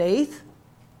faith,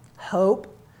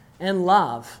 hope, and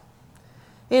love.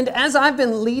 And as I've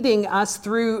been leading us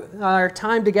through our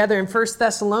time together in 1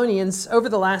 Thessalonians over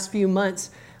the last few months,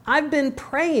 I've been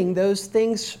praying those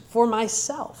things for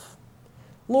myself.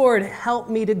 Lord,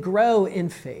 help me to grow in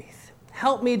faith.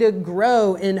 Help me to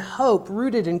grow in hope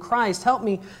rooted in Christ. Help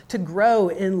me to grow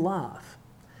in love.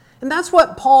 And that's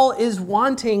what Paul is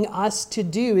wanting us to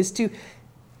do, is to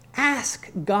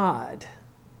ask God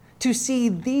to see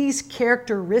these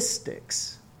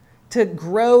characteristics to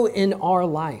grow in our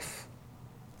life.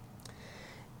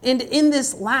 And in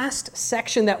this last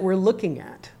section that we're looking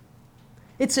at,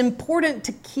 it's important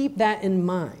to keep that in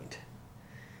mind.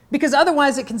 Because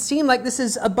otherwise it can seem like this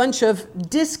is a bunch of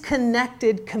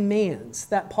disconnected commands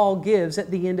that Paul gives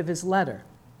at the end of his letter.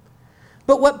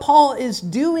 But what Paul is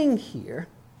doing here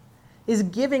is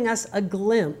giving us a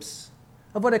glimpse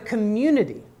of what a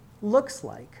community looks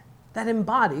like that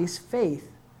embodies faith,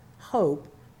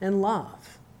 hope, and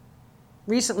love.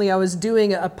 Recently, I was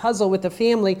doing a puzzle with a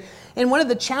family, and one of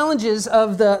the challenges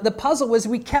of the puzzle was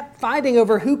we kept fighting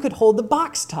over who could hold the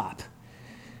box top,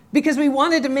 because we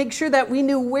wanted to make sure that we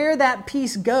knew where that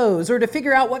piece goes, or to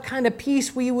figure out what kind of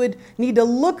piece we would need to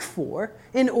look for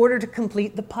in order to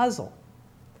complete the puzzle.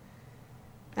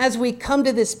 As we come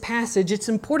to this passage, it's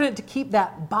important to keep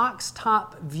that box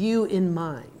top view in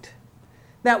mind.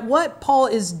 That what Paul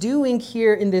is doing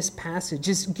here in this passage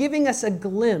is giving us a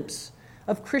glimpse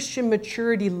of Christian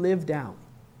maturity lived out,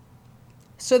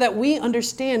 so that we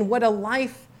understand what a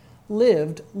life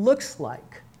lived looks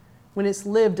like when it's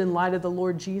lived in light of the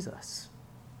Lord Jesus.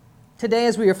 Today,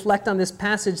 as we reflect on this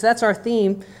passage, that's our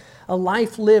theme, a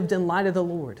life lived in light of the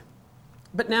Lord.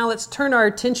 But now let's turn our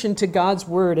attention to God's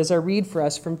word as I read for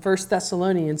us from 1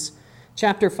 Thessalonians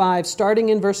chapter 5, starting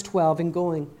in verse 12 and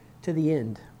going to the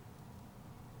end.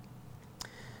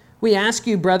 We ask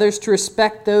you, brothers, to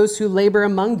respect those who labor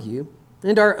among you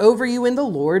and are over you in the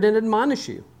Lord and admonish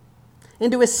you,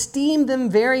 and to esteem them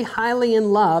very highly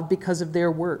in love because of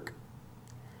their work.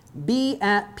 Be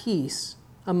at peace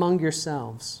among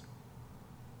yourselves.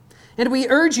 And we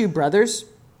urge you, brothers,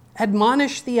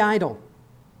 admonish the idle,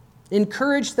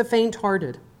 encourage the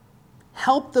faint-hearted,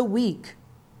 help the weak,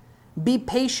 be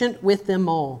patient with them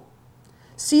all.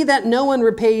 See that no one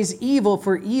repays evil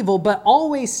for evil, but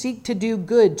always seek to do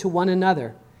good to one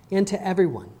another and to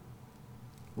everyone.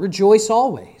 Rejoice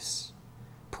always.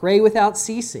 Pray without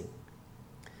ceasing.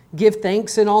 Give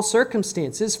thanks in all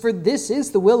circumstances, for this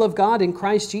is the will of God in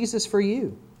Christ Jesus for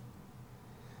you.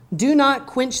 Do not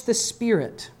quench the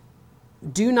spirit.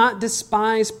 Do not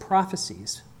despise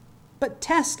prophecies, but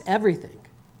test everything.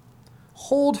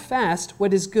 Hold fast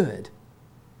what is good.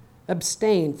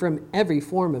 Abstain from every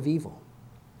form of evil.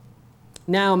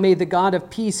 Now may the God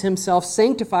of peace himself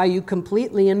sanctify you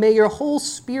completely, and may your whole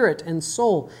spirit and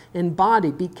soul and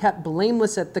body be kept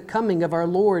blameless at the coming of our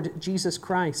Lord Jesus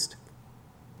Christ.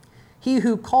 He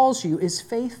who calls you is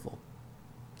faithful.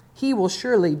 He will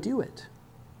surely do it.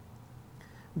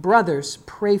 Brothers,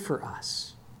 pray for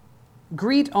us.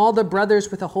 Greet all the brothers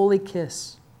with a holy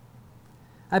kiss.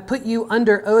 I put you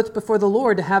under oath before the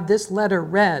Lord to have this letter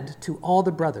read to all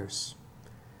the brothers.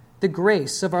 The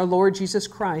grace of our Lord Jesus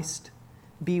Christ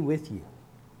be with you.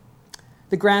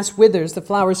 The grass withers, the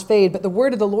flowers fade, but the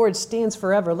word of the Lord stands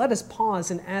forever. Let us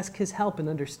pause and ask his help in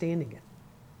understanding it.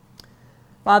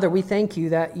 Father, we thank you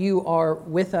that you are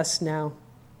with us now,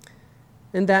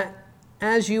 and that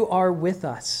as you are with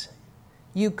us,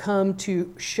 you come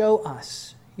to show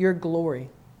us your glory,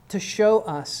 to show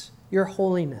us your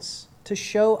holiness, to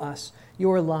show us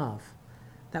your love,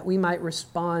 that we might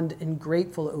respond in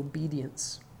grateful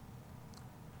obedience.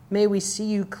 May we see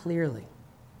you clearly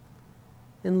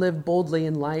and live boldly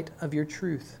in light of your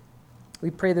truth. We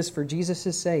pray this for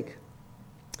Jesus' sake.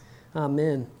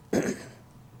 Amen.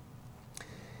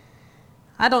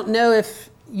 I don't know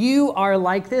if you are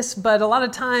like this, but a lot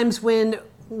of times when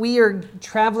we are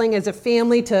traveling as a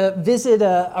family to visit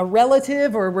a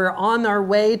relative, or we're on our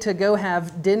way to go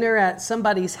have dinner at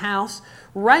somebody's house,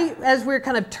 right as we're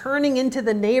kind of turning into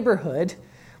the neighborhood,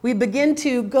 we begin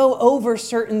to go over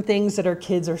certain things that our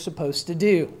kids are supposed to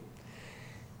do.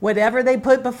 Whatever they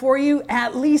put before you,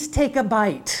 at least take a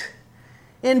bite.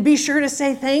 And be sure to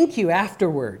say thank you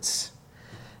afterwards.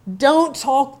 Don't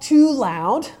talk too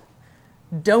loud.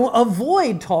 Don't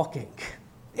avoid talking.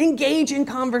 Engage in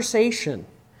conversation.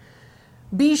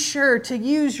 Be sure to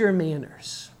use your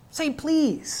manners. Say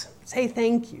please. Say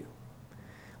thank you.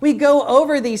 We go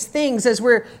over these things as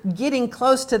we're getting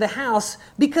close to the house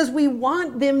because we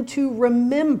want them to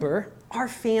remember our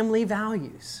family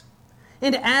values.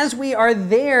 And as we are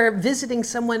there visiting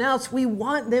someone else, we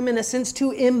want them, in a sense, to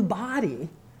embody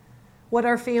what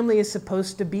our family is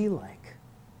supposed to be like.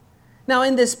 Now,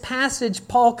 in this passage,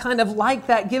 Paul kind of like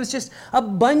that gives just a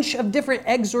bunch of different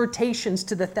exhortations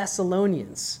to the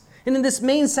Thessalonians. And in this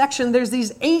main section, there's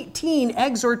these 18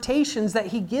 exhortations that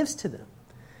he gives to them.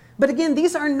 But again,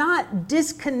 these are not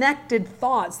disconnected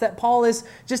thoughts that Paul is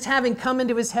just having come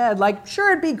into his head, like,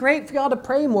 sure, it'd be great for y'all to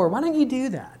pray more. Why don't you do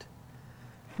that?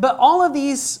 But all of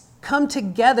these come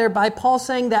together by Paul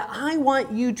saying that I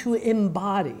want you to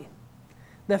embody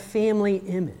the family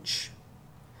image.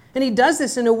 And he does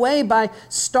this in a way by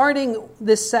starting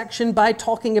this section by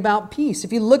talking about peace.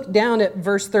 If you look down at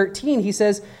verse 13, he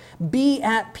says, be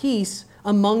at peace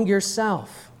among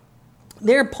yourself.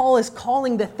 There, Paul is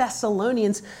calling the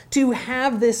Thessalonians to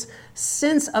have this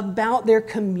sense about their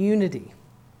community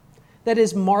that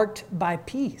is marked by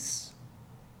peace.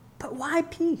 But why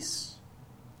peace?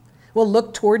 Well,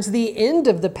 look towards the end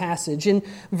of the passage in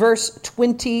verse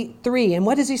 23. And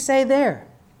what does he say there?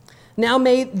 Now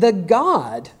may the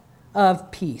God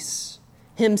of peace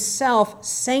himself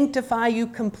sanctify you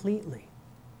completely.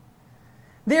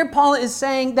 There, Paul is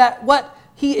saying that what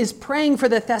he is praying for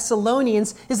the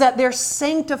Thessalonians is that they're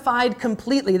sanctified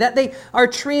completely, that they are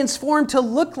transformed to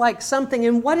look like something.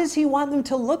 And what does he want them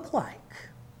to look like?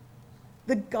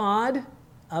 The God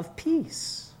of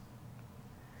peace.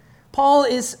 Paul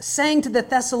is saying to the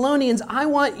Thessalonians, I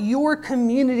want your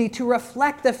community to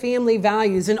reflect the family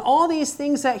values. And all these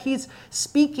things that he's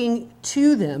speaking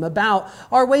to them about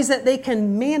are ways that they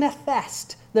can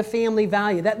manifest the family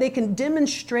value, that they can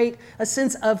demonstrate a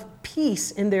sense of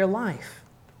peace in their life.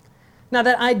 Now,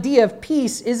 that idea of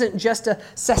peace isn't just a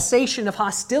cessation of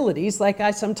hostilities like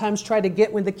I sometimes try to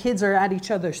get when the kids are at each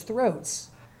other's throats.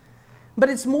 But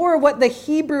it's more what the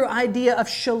Hebrew idea of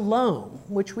shalom,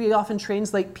 which we often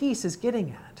translate peace, is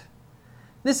getting at.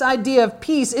 This idea of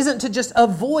peace isn't to just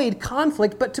avoid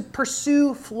conflict, but to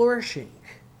pursue flourishing.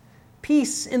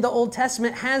 Peace in the Old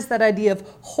Testament has that idea of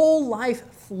whole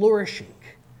life flourishing,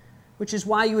 which is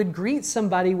why you would greet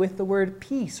somebody with the word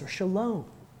peace or shalom,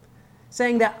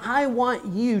 saying that I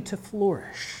want you to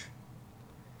flourish.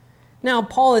 Now,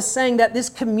 Paul is saying that this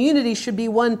community should be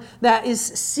one that is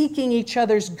seeking each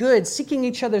other's good, seeking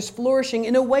each other's flourishing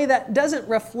in a way that doesn't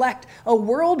reflect a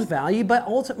world value, but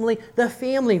ultimately the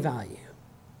family value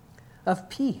of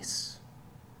peace.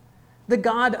 The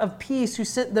God of peace who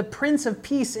sent the Prince of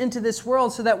Peace into this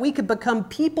world so that we could become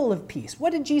people of peace.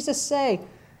 What did Jesus say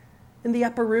in the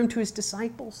upper room to his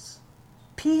disciples?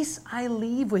 Peace I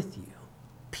leave with you.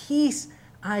 Peace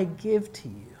I give to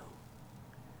you.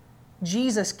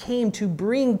 Jesus came to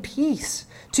bring peace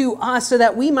to us so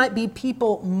that we might be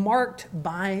people marked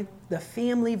by the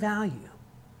family value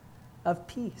of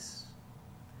peace.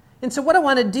 And so what I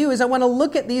want to do is I want to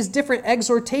look at these different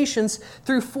exhortations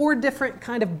through 4 different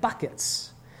kind of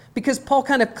buckets, because Paul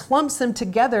kind of clumps them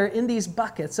together in these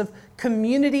buckets of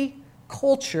community,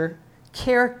 culture,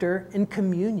 character, and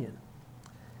communion.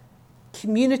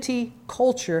 Community,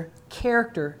 culture,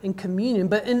 character, and communion.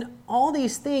 But in all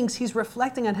these things, he's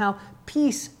reflecting on how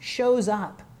peace shows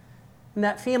up. And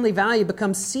that family value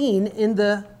becomes seen in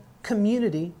the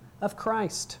community of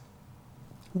Christ.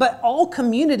 But all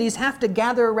communities have to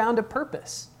gather around a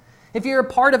purpose. If you're a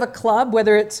part of a club,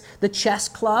 whether it's the chess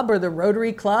club or the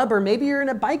Rotary Club, or maybe you're in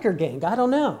a biker gang, I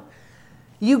don't know.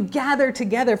 You gather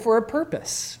together for a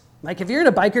purpose. Like if you're in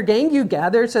a biker gang, you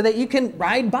gather so that you can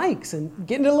ride bikes and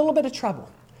get into a little bit of trouble.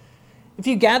 If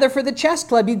you gather for the chess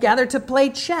club, you gather to play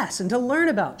chess and to learn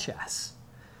about chess.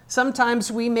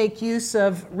 Sometimes we make use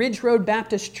of Ridge Road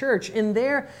Baptist Church, and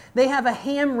there they have a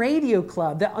ham radio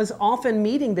club that is often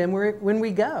meeting them when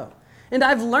we go. And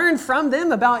I've learned from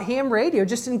them about ham radio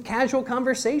just in casual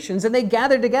conversations. And they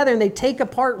gather together and they take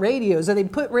apart radios and they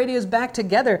put radios back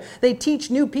together. They teach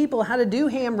new people how to do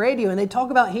ham radio and they talk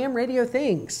about ham radio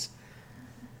things.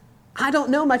 I don't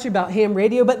know much about ham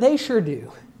radio, but they sure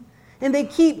do. And they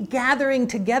keep gathering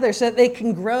together so that they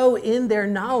can grow in their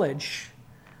knowledge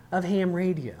of ham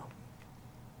radio.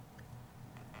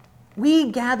 We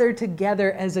gather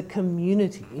together as a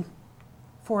community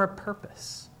for a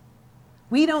purpose.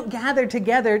 We don't gather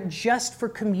together just for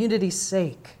community's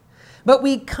sake, but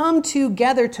we come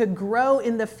together to grow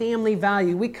in the family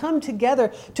value. We come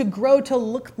together to grow to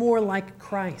look more like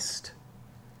Christ.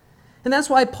 And that's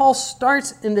why Paul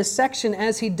starts in this section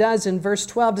as he does in verse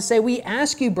 12 to say, we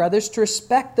ask you, brothers, to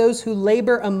respect those who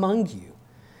labor among you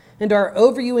and are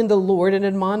over you in the Lord and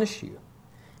admonish you,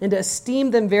 and to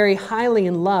esteem them very highly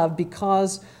in love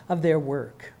because of their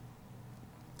work.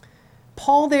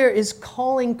 Paul there is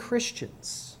calling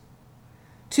Christians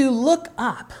to look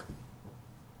up,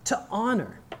 to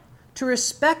honor, to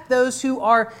respect those who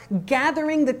are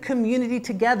gathering the community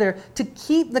together to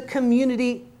keep the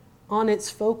community on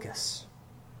its focus.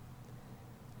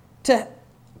 To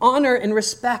honor and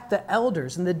respect the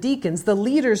elders and the deacons, the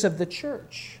leaders of the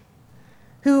church,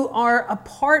 who are a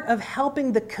part of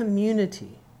helping the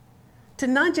community to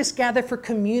not just gather for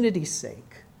community's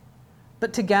sake,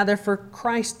 but to gather for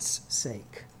Christ's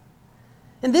sake.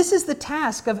 And this is the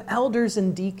task of elders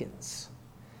and deacons.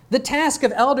 The task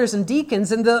of elders and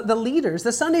deacons and the leaders,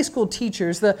 the Sunday school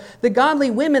teachers, the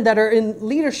godly women that are in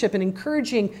leadership and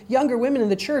encouraging younger women in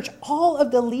the church, all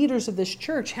of the leaders of this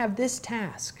church have this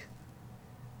task: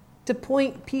 to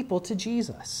point people to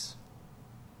Jesus.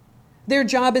 Their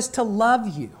job is to love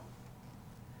you.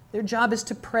 Their job is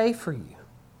to pray for you,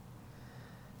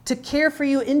 to care for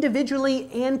you individually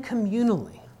and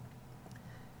communally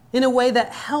in a way that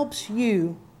helps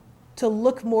you to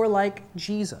look more like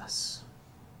Jesus.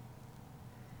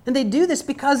 And they do this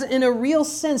because, in a real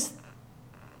sense,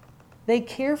 they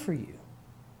care for you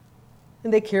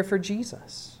and they care for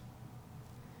Jesus.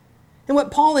 And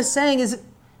what Paul is saying is,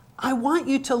 I want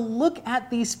you to look at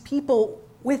these people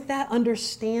with that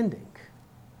understanding,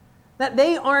 that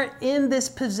they aren't in this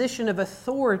position of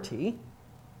authority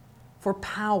for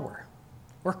power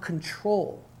or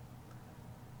control,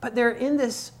 but they're in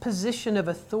this position of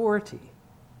authority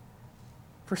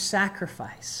for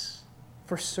sacrifice,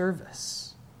 for service.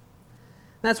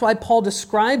 That's why Paul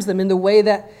describes them in the way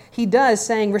that he does,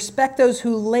 saying, respect those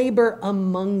who labor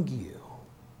among you.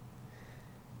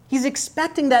 He's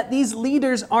expecting that these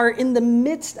leaders are in the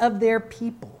midst of their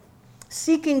people,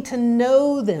 seeking to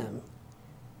know them,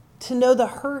 to know the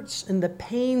hurts and the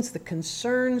pains, the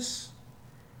concerns,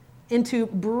 and to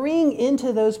bring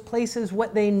into those places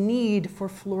what they need for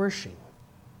flourishing,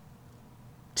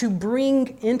 to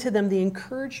bring into them the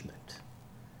encouragement,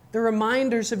 the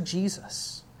reminders of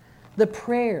Jesus, the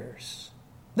prayers,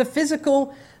 the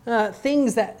physical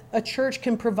things that a church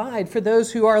can provide for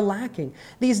those who are lacking.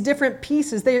 These different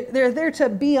pieces, they're there to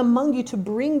be among you, to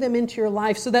bring them into your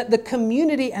life so that the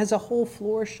community as a whole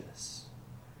flourishes.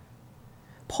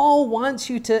 Paul wants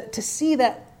you to see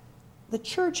that the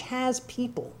church has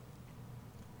people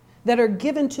that are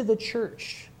given to the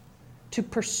church to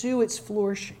pursue its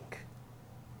flourishing.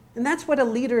 And that's what a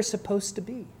leader is supposed to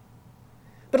be.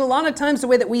 But a lot of times the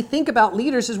way that we think about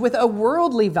leaders is with a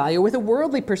worldly value, with a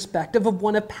worldly perspective of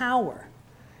one of power.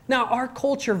 Now, our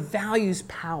culture values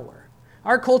power.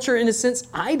 Our culture, in a sense,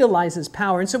 idolizes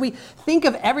power. And so we think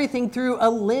of everything through a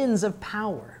lens of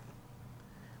power.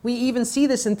 We even see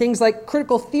this in things like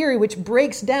critical theory, which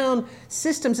breaks down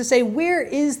systems to say, where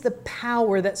is the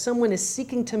power that someone is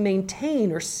seeking to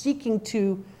maintain or seeking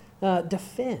to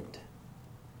defend?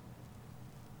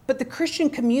 But the Christian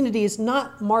community is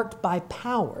not marked by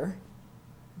power,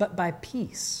 but by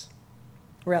peace,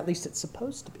 or at least it's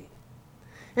supposed to be.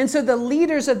 And so the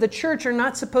leaders of the church are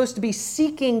not supposed to be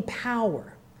seeking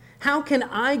power. How can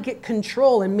I get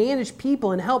control and manage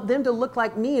people and help them to look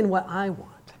like me and what I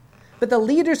want? But the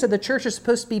leaders of the church are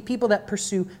supposed to be people that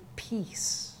pursue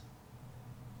peace.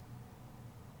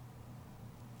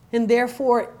 And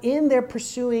therefore, in their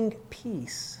pursuing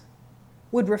peace,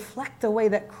 would reflect the way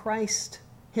that Christ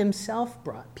himself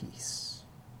brought peace.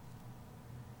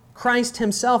 Christ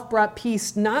himself brought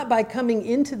peace not by coming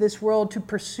into this world to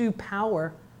pursue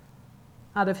power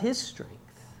out of his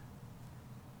strength,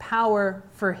 power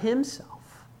for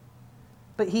himself,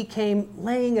 but he came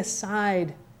laying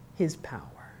aside his power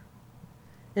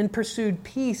and pursued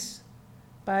peace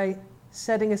by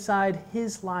setting aside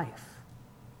his life,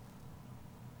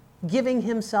 giving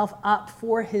himself up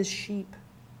for his sheep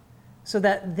so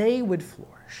that they would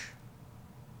flourish.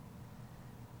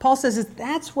 Paul says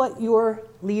that's what your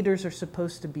leaders are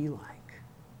supposed to be like.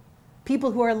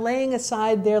 People who are laying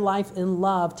aside their life in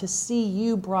love to see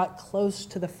you brought close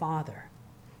to the Father,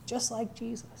 just like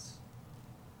Jesus.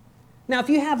 Now, if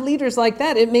you have leaders like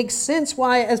that, it makes sense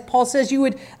why, as Paul says, you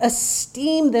would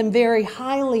esteem them very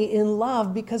highly in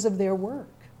love because of their work.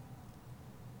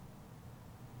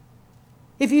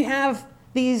 If you have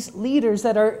these leaders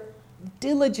that are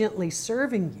diligently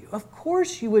serving you, of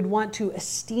course you would want to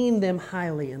esteem them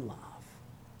highly in love.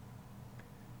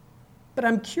 But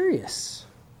I'm curious,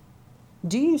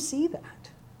 do you see that?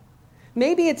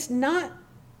 Maybe it's not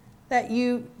that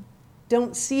you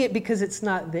don't see it because it's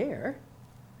not there,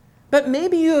 but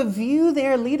maybe you view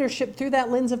their leadership through that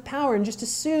lens of power and just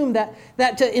assume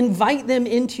that to invite them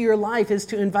into your life is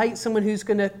to invite someone who's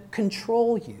going to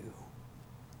control you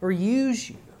or use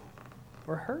you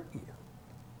or hurt you.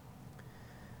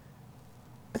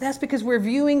 But that's because we're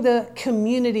viewing the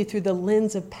community through the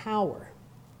lens of power.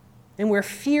 And we're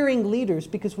fearing leaders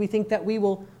because we think that we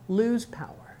will lose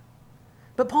power.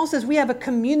 But Paul says we have a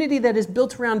community that is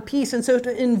built around peace. And so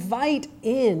to invite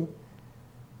in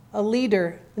a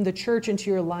leader in the church into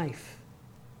your life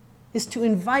is to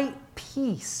invite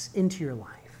peace into your life.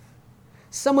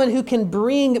 Someone who can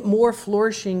bring more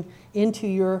flourishing into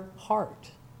your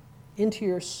heart, into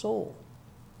your soul.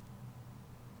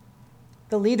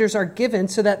 The leaders are given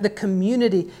so that the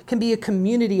community can be a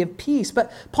community of peace.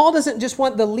 But Paul doesn't just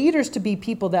want the leaders to be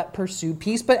people that pursue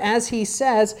peace, but as he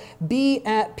says, be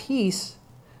at peace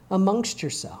amongst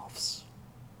yourselves.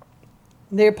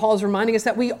 There, Paul is reminding us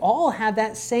that we all have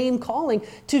that same calling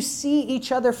to see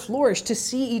each other flourish, to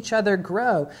see each other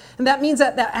grow. And that means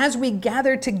that as we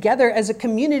gather together as a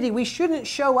community, we shouldn't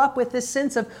show up with this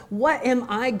sense of, what am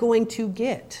I going to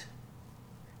get?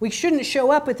 We shouldn't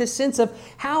show up with this sense of,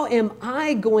 how am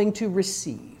I going to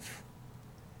receive?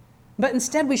 But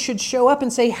instead, we should show up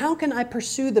and say, how can I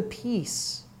pursue the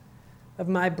peace of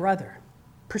my brother?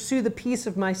 Pursue the peace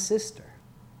of my sister?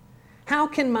 How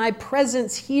can my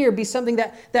presence here be something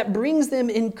that brings them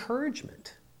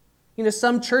encouragement? You know,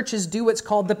 some churches do what's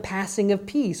called the passing of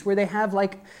peace, where they have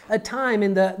like a time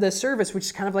in the service, which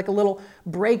is kind of like a little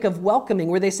break of welcoming,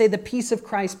 where they say, the peace of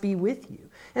Christ be with you.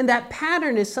 And that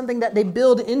pattern is something that they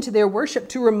build into their worship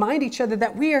to remind each other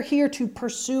that we are here to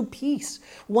pursue peace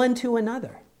one to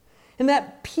another. And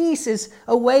that peace is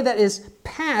a way that is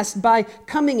passed by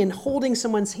coming and holding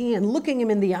someone's hand, looking him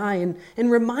in the eye,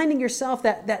 and reminding yourself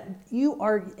that you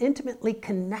are intimately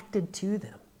connected to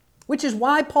them. Which is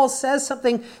why Paul says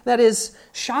something that is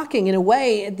shocking in a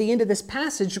way at the end of this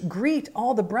passage, greet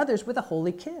all the brothers with a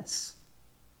holy kiss.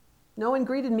 No one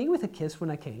greeted me with a kiss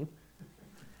when I came.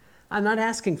 I'm not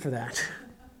asking for that.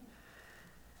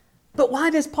 But why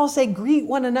does Paul say greet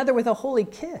one another with a holy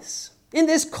kiss? In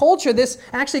this culture, this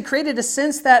actually created a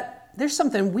sense that there's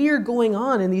something weird going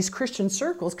on in these Christian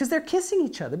circles because they're kissing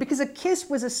each other. Because a kiss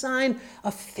was a sign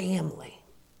of family.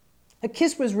 A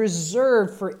kiss was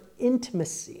reserved for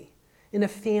intimacy in a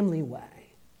family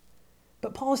way.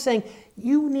 But Paul is saying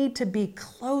you need to be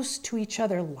close to each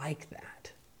other like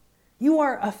that. You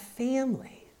are a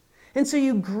family. And so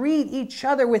you greet each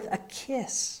other with a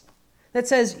kiss that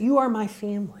says, you are my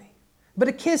family. But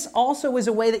a kiss also was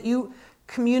a way that you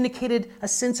communicated a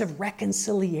sense of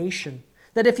reconciliation.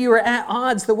 That if you were at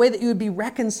odds, the way that you would be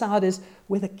reconciled is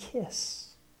with a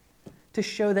kiss to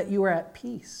show that you are at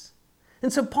peace.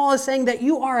 And so Paul is saying that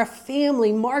you are a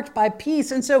family marked by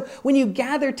peace. And so when you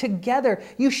gather together,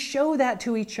 you show that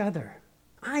to each other.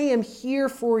 I am here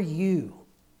for you.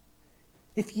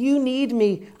 If you need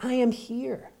me, I am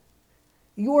here.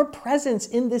 Your presence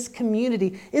in this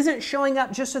community isn't showing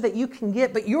up just so that you can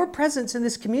get, but your presence in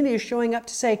this community is showing up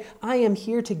to say, I am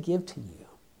here to give to you.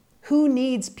 Who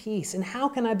needs peace, and how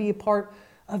can I be a part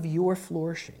of your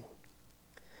flourishing?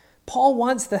 Paul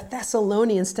wants the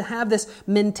Thessalonians to have this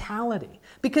mentality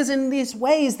because in these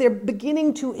ways they're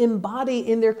beginning to embody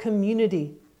in their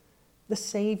community the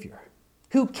Savior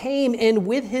who came and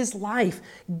with his life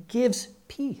gives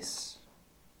peace.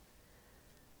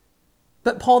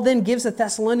 But Paul then gives the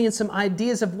Thessalonians some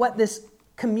ideas of what this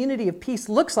community of peace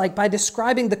looks like by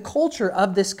describing the culture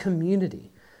of this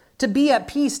community. To be at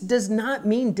peace does not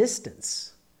mean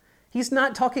distance. He's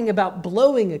not talking about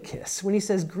blowing a kiss when he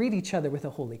says greet each other with a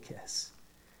holy kiss.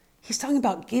 He's talking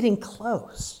about getting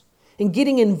close and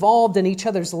getting involved in each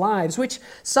other's lives, which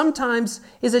sometimes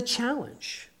is a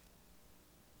challenge.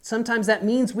 Sometimes that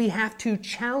means we have to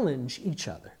challenge each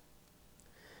other.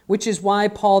 Which is why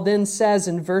Paul then says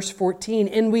in verse 14,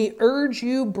 and we urge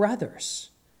you,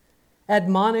 brothers,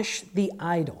 admonish the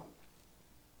idle.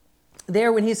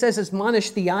 There, when he says admonish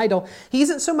the idle, he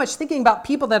isn't so much thinking about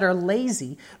people that are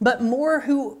lazy, but more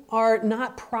who are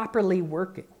not properly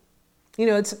working. You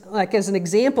know, it's like as an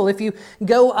example, if you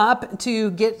go up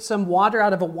to get some water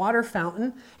out of a water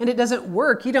fountain and it doesn't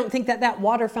work, you don't think that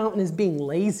water fountain is being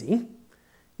lazy.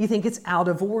 You think it's out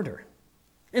of order.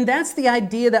 And that's the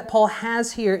idea that Paul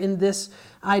has here in this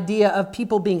idea of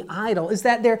people being idle, is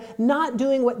that they're not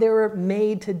doing what they were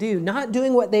made to do, not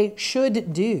doing what they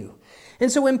should do. And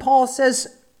so when Paul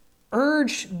says,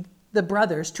 urge the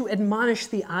brothers to admonish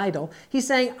the idle, he's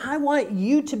saying, I want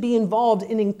you to be involved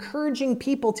in encouraging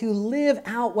people to live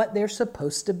out what they're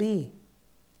supposed to be.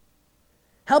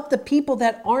 Help the people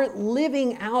that aren't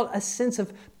living out a sense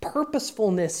of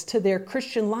purposefulness to their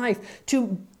Christian life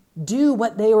to do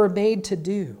what they were made to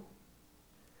do.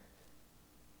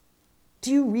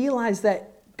 Do you realize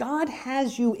that God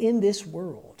has you in this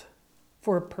world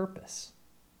for a purpose?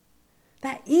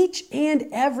 That each and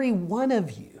every one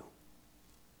of you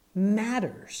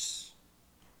matters.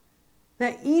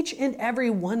 That each and every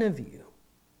one of you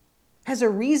has a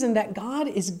reason that God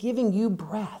is giving you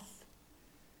breath,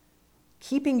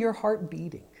 keeping your heart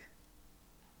beating,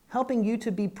 helping you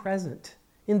to be present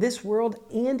in this world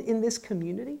and in this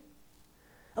community.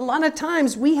 A lot of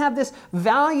times we have this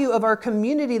value of our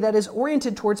community that is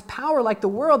oriented towards power like the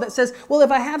world that says, well, if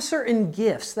I have certain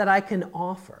gifts that I can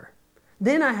offer,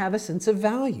 then I have a sense of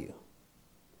value.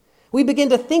 We begin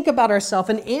to think about ourselves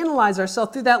and analyze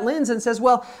ourselves through that lens and says,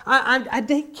 well, I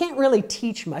can't really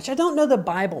teach much. I don't know the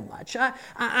Bible much.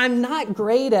 I'm not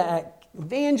great at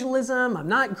evangelism. I'm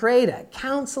not great at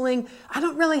counseling. I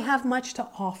don't really have much to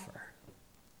offer.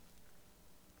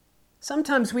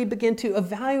 Sometimes we begin to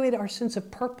evaluate our sense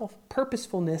of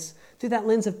purposefulness through that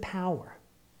lens of power.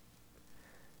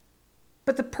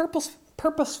 But the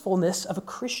purposefulness of a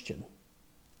Christian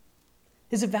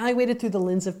is evaluated through the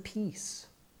lens of peace.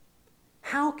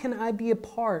 How can I be a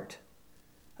part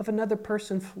of another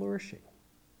person flourishing?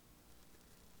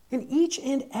 And each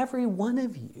and every one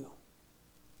of you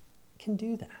can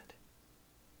do that.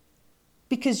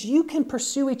 Because you can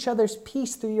pursue each other's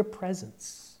peace through your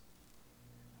presence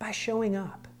by showing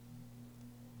up.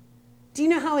 Do you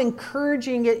know how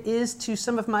encouraging it is to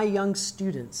some of my young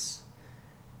students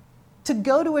to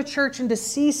go to a church and to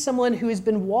see someone who has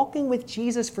been walking with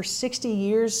Jesus for 60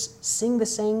 years sing the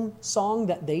same song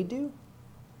that they do?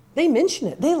 They mention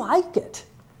it. They like it.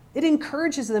 It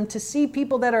encourages them to see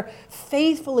people that are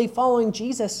faithfully following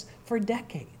Jesus for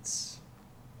decades.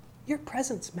 Your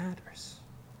presence matters.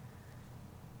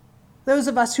 Those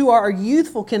of us who are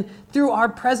youthful can, through our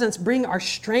presence, bring our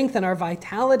strength and our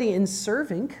vitality in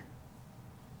serving.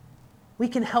 We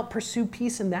can help pursue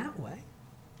peace in that way.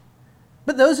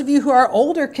 But those of you who are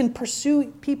older can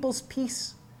pursue people's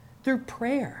peace through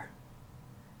prayer,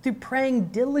 through praying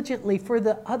diligently for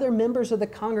the other members of the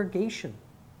congregation,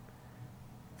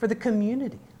 for the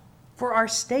community, for our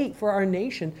state, for our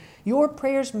nation. Your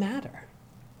prayers matter.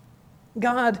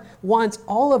 God wants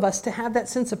all of us to have that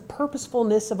sense of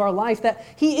purposefulness of our life, that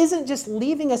He isn't just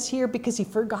leaving us here because He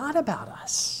forgot about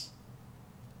us,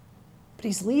 but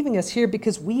He's leaving us here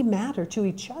because we matter to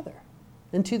each other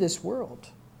and to this world.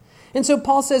 And so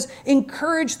Paul says,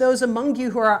 encourage those among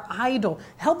you who are idle.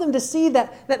 Help them to see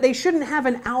that they shouldn't have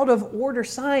an out of order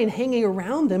sign hanging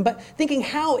around them, but thinking,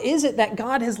 how is it that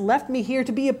God has left me here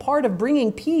to be a part of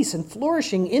bringing peace and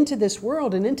flourishing into this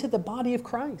world and into the body of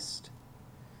Christ?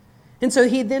 And so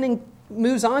he then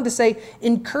moves on to say,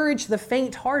 encourage the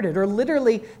faint-hearted, or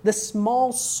literally the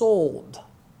small-souled.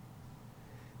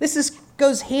 This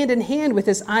goes hand in hand with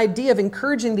this idea of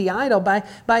encouraging the idle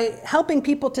by helping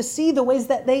people to see the ways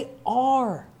that they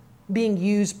are being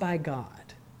used by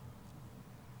God.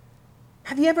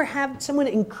 Have you ever had someone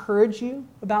encourage you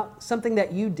about something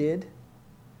that you did?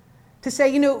 To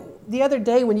say, the other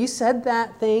day when you said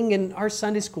that thing in our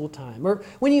Sunday school time, or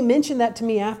when you mentioned that to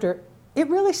me after, it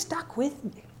really stuck with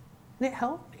me and it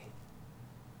helped me.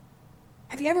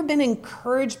 Have you ever been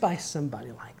encouraged by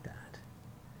somebody like that?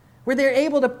 Where they're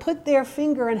able to put their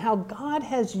finger on how God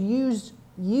has used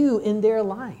you in their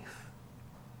life.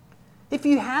 If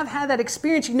you have had that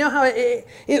experience, you know how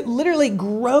it literally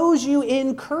grows you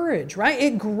in courage, right?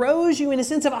 It grows you in a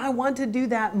sense of, I want to do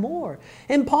that more.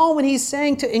 And Paul, when he's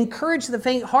saying to encourage the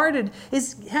faint-hearted,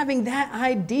 is having that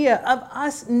idea of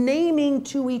us naming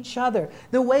to each other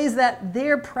the ways that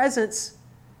their presence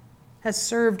has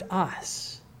served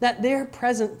us, that their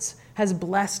presence has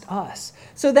blessed us,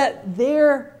 so that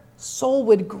their soul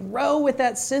would grow with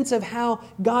that sense of how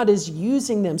God is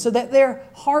using them, so that their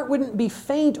heart wouldn't be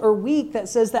faint or weak that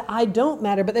says that I don't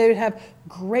matter, but they would have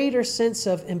greater sense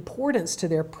of importance to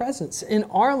their presence in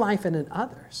our life and in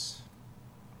others.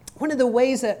 One of the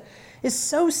ways that is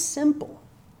so simple,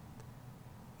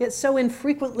 yet so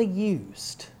infrequently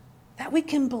used, that we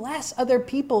can bless other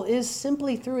people is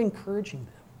simply through encouraging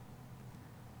them.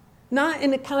 Not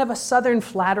in a kind of a Southern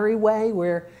flattery way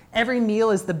where every meal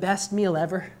is the best meal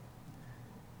ever,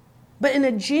 but in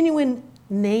a genuine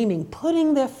naming,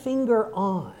 putting their finger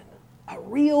on a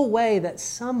real way that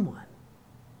someone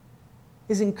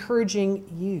is encouraging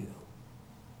you.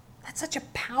 That's such a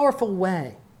powerful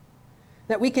way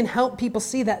that we can help people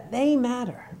see that they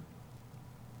matter.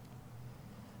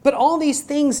 But all these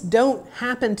things don't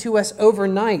happen to us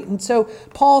overnight. And so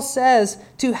Paul says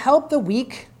to help the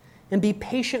weak and be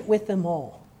patient with them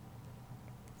all.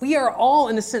 We are all,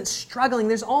 in a sense, struggling.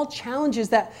 There's all challenges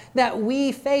that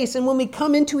we face. And when we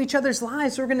come into each other's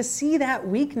lives, we're going to see that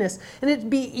weakness. And it'd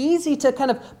be easy to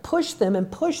kind of push them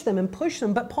and push them and push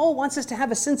them. But Paul wants us to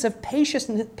have a sense of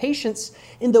patience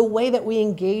in the way that we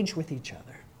engage with each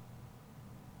other.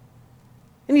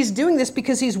 And he's doing this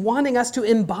because he's wanting us to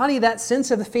embody that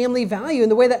sense of the family value in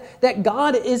the way that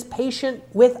God is patient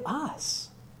with us.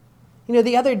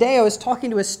 The other day I was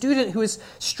talking to a student who was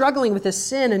struggling with a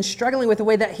sin and struggling with the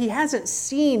way that he hasn't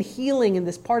seen healing in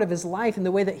this part of his life in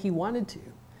the way that he wanted to.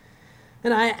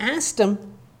 And I asked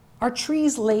him, are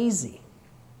trees lazy?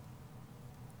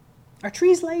 Are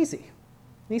trees lazy?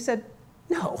 And he said,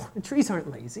 no, the trees aren't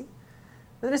lazy. And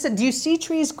then I said, do you see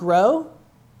trees grow?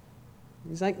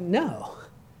 He's like, no.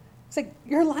 It's like,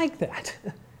 you're like that.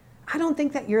 I don't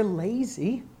think that you're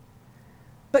lazy.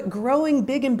 But growing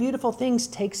big and beautiful things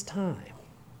takes time.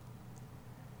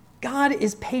 God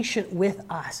is patient with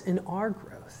us in our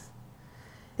growth.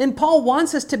 And Paul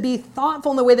wants us to be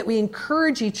thoughtful in the way that we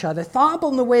encourage each other, thoughtful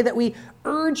in the way that we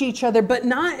urge each other, but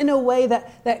not in a way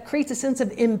that creates a sense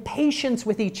of impatience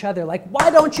with each other, like, why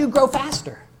don't you grow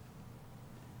faster?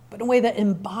 But in a way that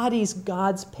embodies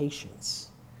God's patience.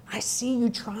 I see you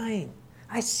trying.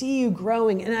 I see you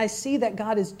growing, and I see that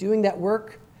God is doing that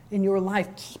work in your life.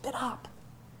 Keep it up.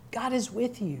 God is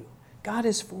with you. God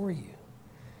is for you.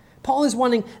 Paul is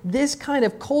wanting this kind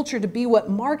of culture to be what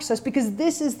marks us, because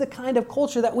this is the kind of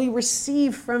culture that we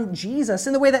receive from Jesus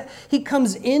in the way that he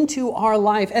comes into our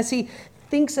life as he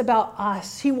thinks about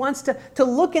us. He wants to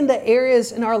look in the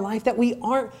areas in our life that we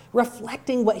aren't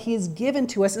reflecting what he has given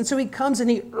to us. And so he comes and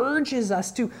he urges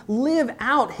us to live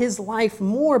out his life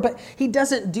more, but he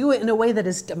doesn't do it in a way that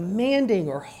is demanding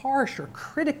or harsh or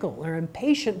critical or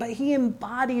impatient, but he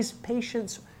embodies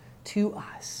patience to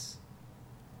us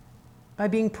by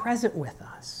being present with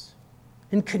us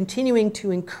and continuing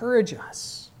to encourage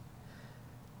us.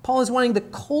 Paul is wanting the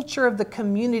culture of the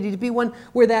community to be one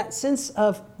where that sense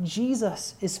of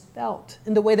Jesus is felt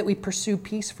in the way that we pursue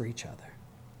peace for each other.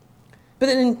 But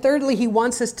then thirdly, he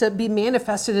wants us to be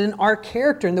manifested in our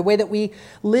character, in the way that we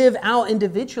live out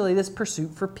individually this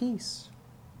pursuit for peace.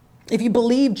 If you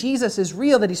believe Jesus is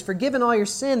real, that he's forgiven all your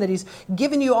sin, that he's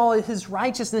given you all of his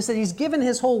righteousness, that he's given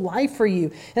his whole life for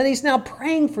you, and he's now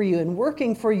praying for you and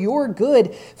working for your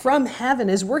good from heaven,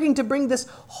 is working to bring this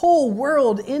whole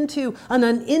world into an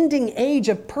unending age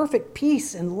of perfect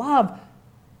peace and love,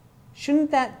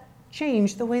 shouldn't that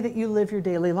change the way that you live your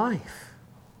daily life?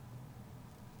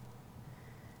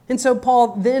 And so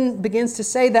Paul then begins to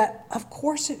say that, of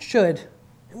course it should.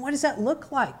 And what does that look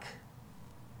like?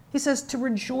 He says to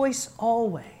rejoice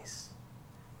always.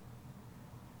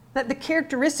 That the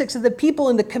characteristics of the people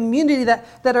in the community that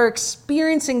are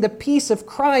experiencing the peace of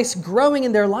Christ growing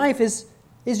in their life is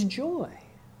joy.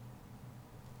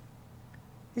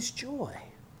 Is joy.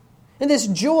 And this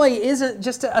joy isn't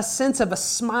just a sense of a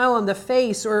smile on the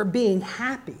face or being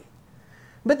happy.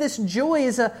 But this joy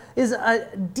is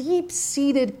a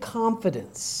deep-seated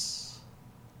confidence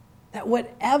that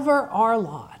whatever our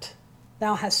lot,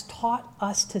 thou hast taught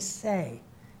us to say,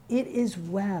 it is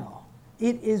well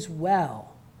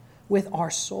with our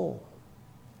soul.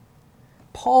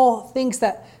 Paul thinks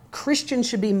that Christians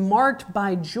should be marked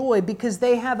by joy because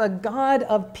they have a God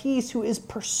of peace who is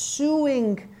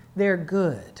pursuing their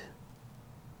good.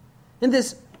 And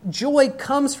this joy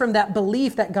comes from that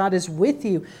belief that God is with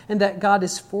you and that God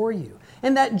is for you.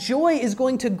 And that joy is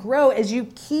going to grow as you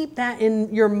keep that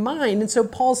in your mind. And so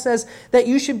Paul says that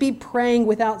you should be praying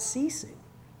without ceasing.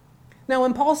 Now,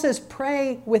 when Paul says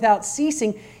pray without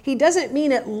ceasing, he doesn't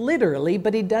mean it literally,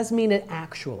 but he does mean it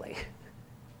actually.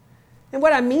 And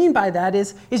what I mean by that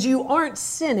is you aren't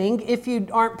sinning if you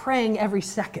aren't praying every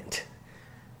second.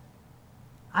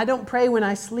 I don't pray when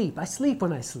I sleep. I sleep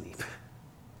when I sleep.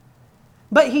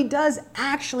 But he does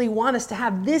actually want us to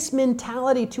have this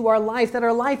mentality to our life, that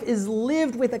our life is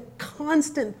lived with a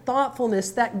constant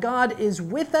thoughtfulness that God is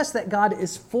with us, that God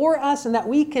is for us, and that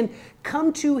we can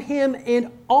come to him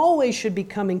and always should be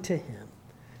coming to him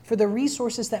for the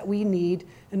resources that we need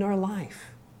in our life.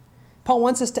 Paul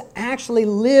wants us to actually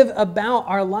live about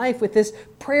our life with this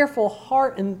prayerful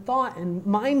heart and thought and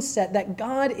mindset that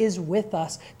God is with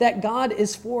us, that God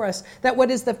is for us, that what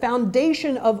is the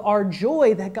foundation of our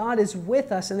joy, that God is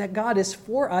with us and that God is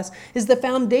for us, is the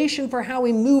foundation for how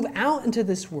we move out into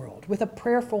this world with a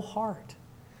prayerful heart.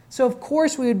 So of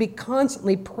course we would be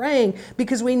constantly praying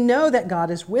because we know that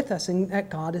God is with us and that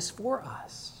God is for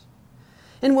us.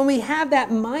 And when we have that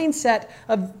mindset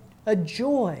of a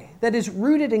joy that is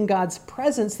rooted in God's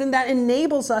presence, then that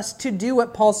enables us to do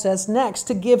what Paul says next,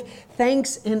 to give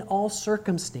thanks in all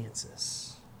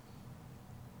circumstances.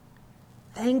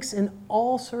 Thanks in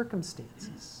all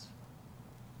circumstances.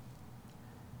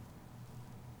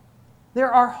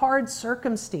 There are hard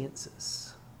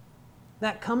circumstances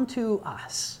that come to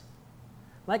us,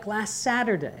 like last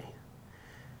Saturday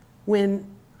when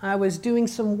I was doing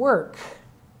some work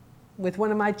with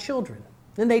one of my children.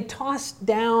 And they tossed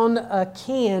down a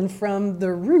can from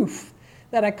the roof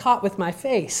that I caught with my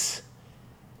face.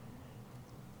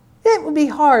 It would be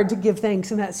hard to give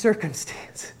thanks in that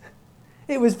circumstance.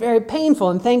 It was very painful,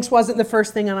 and thanks wasn't the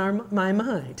first thing on my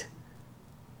mind.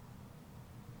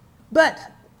 But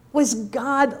Was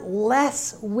God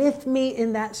less with me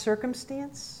in that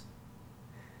circumstance?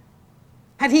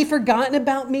 Had he forgotten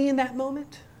about me in that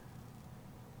moment?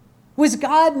 Was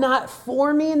God not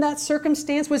for me in that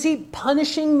circumstance? Was he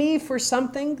punishing me for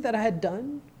something that I had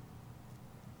done?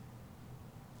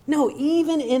 No,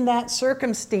 even in that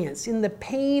circumstance, in the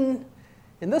pain,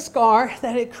 in the scar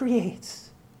that it creates,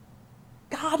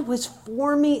 God was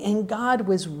for me and God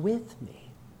was with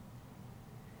me.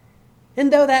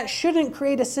 And though that shouldn't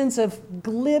create a sense of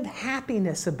glib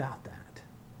happiness about that,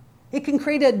 it can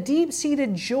create a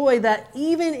deep-seated joy that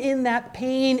even in that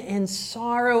pain and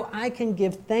sorrow, I can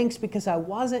give thanks because I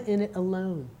wasn't in it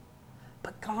alone.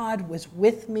 But God was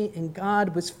with me and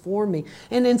God was for me.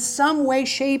 And in some way,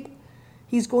 shape,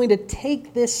 he's going to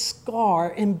take this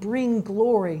scar and bring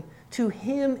glory to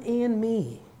him and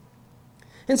me.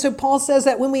 And so Paul says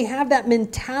that when we have that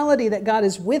mentality that God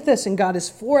is with us and God is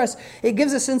for us, it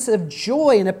gives a sense of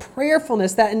joy and a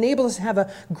prayerfulness that enables us to have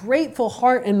a grateful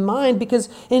heart and mind, because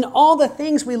in all the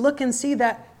things we look and see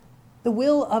that the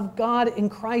will of God in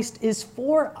Christ is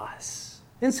for us.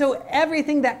 And so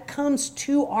everything that comes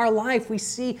to our life we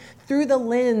see through the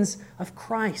lens of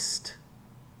Christ.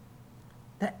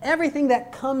 That everything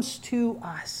that comes to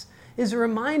us is a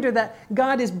reminder that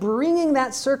God is bringing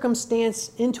that circumstance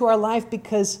into our life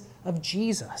because of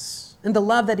Jesus and the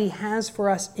love that he has for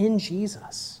us in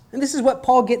Jesus. And this is what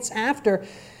Paul gets after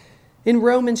in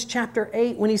Romans chapter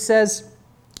 8 when he says,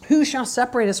 "Who shall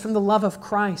separate us from the love of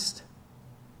Christ?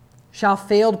 Shall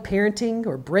failed parenting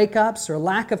or breakups or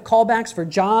lack of callbacks for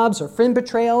jobs or friend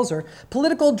betrayals or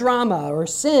political drama or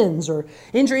sins or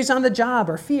injuries on the job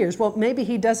or fears?" Well, maybe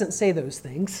he doesn't say those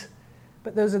things,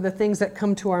 but those are the things that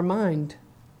come to our mind.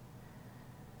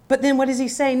 But then what does he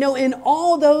say? No, in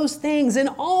all those things, in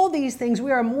all these things,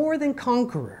 we are more than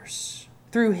conquerors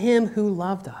through him who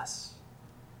loved us.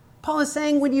 Paul is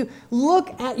saying when you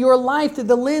look at your life through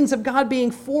the lens of God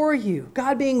being for you,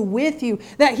 God being with you,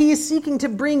 that he is seeking to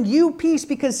bring you peace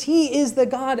because he is the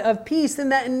God of peace, then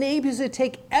that enables you to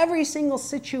take every single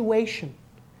situation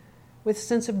with a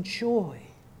sense of joy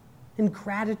and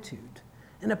gratitude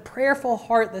and a prayerful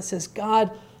heart that says,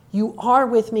 God, you are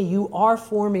with me, you are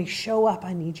for me, show up,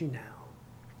 I need you now.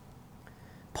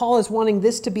 Paul is wanting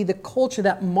this to be the culture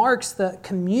that marks the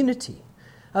community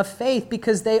of faith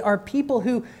because they are people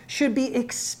who should be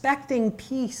expecting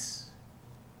peace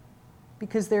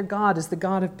because their God is the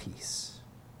God of peace.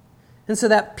 And so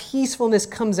that peacefulness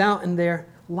comes out in their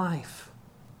life.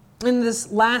 In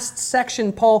this last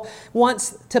section, Paul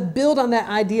wants to build on that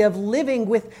idea of living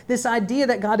with this idea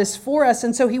that God is for us.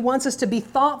 And so he wants us to be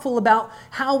thoughtful about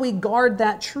how we guard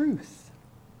that truth.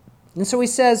 And so he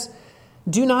says,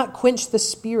 do not quench the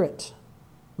spirit.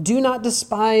 Do not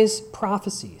despise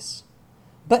prophecies.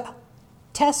 But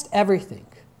test everything.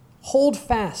 Hold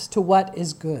fast to what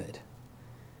is good.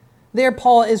 There,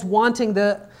 Paul is wanting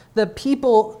the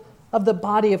people of the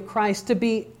body of Christ to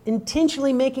be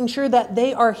intentionally making sure that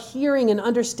they are hearing and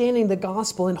understanding the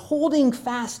gospel and holding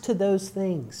fast to those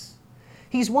things.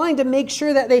 He's wanting to make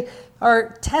sure that they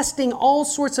are testing all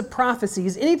sorts of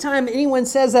prophecies. Anytime anyone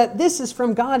says that this is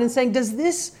from God and saying, does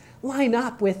this line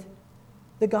up with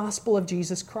the gospel of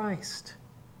Jesus Christ?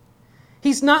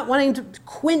 He's not wanting to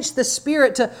quench the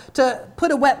Spirit, to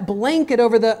put a wet blanket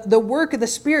over the work of the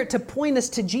Spirit to point us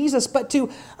to Jesus, but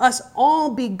to us all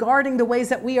be guarding the ways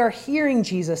that we are hearing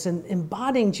Jesus and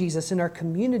embodying Jesus in our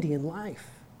community and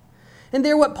life. And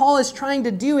there what Paul is trying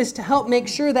to do is to help make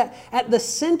sure that at the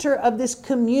center of this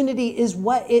community is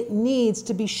what it needs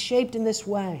to be shaped in this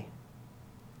way.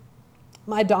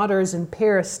 My daughter is in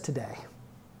Paris today.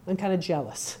 I'm kind of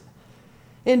jealous.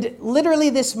 And literally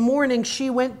this morning,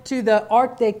 she went to the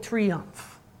Arc de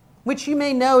Triomphe, which you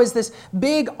may know is this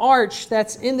big arch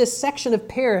that's in this section of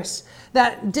Paris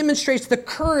that demonstrates the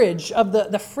courage of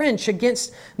the French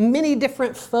against many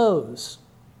different foes.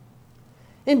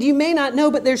 And you may not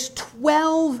know, but there's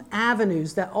 12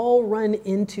 avenues that all run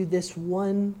into this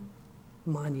one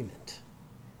monument.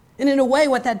 And in a way,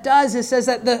 what that does is says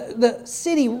that the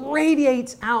city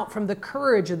radiates out from the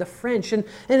courage of the French.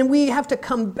 And we have to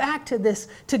come back to this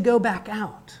to go back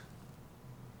out.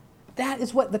 That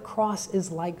is what the cross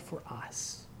is like for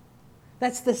us.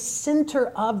 That's the center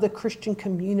of the Christian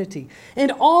community.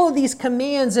 And all of these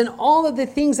commands and all of the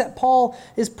things that Paul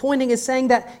is pointing is saying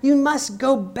that you must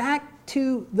go back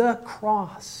to the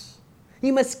cross.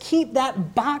 You must keep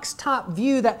that box top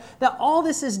view that all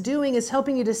this is doing is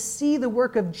helping you to see the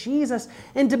work of Jesus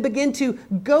and to begin to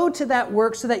go to that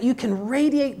work so that you can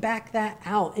radiate back that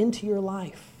out into your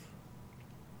life.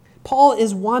 Paul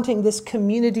is wanting this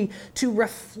community to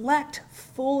reflect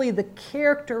fully the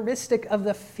characteristic of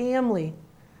the family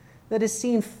that is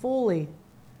seen fully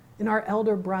in our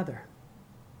elder brother,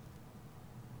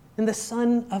 in the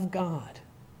Son of God,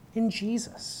 in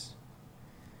Jesus.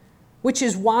 Which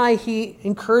is why he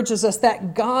encourages us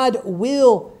that God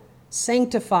will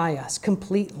sanctify us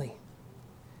completely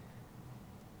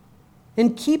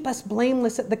and keep us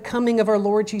blameless at the coming of our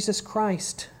Lord Jesus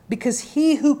Christ, because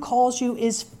he who calls you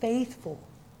is faithful.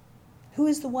 Who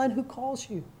is the one who calls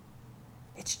you?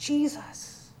 It's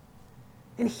Jesus.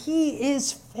 And he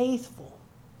is faithful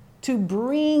to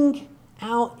bring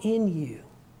out in you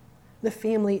the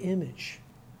family image.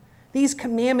 These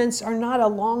commandments are not a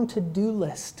long to-do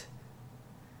list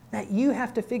that you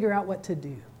have to figure out what to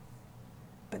do.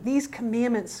 But these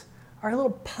commandments are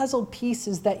little puzzle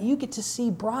pieces that you get to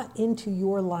see brought into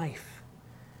your life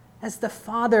as the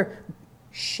Father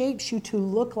shapes you to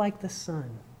look like the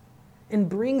Son and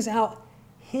brings out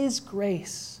his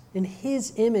grace and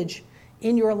his image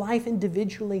in your life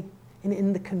individually and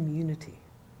in the community.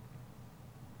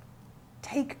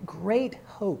 Take great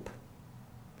hope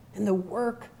in the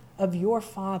work of your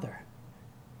Father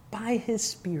by his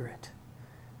Spirit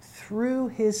through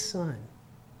his Son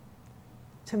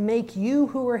to make you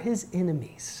who are his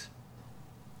enemies,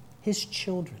 his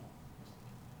children.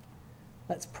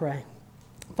 Let's pray.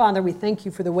 Father, we thank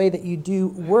you for the way that you do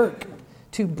work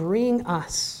to bring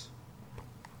us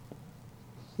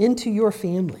into your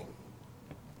family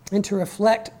and to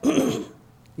reflect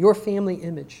your family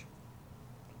image.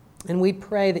 And we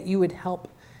pray that you would help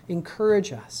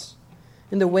encourage us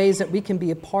in the ways that we can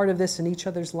be a part of this in each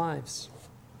other's lives.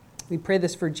 We pray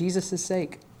this for Jesus'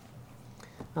 sake.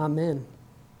 Amen.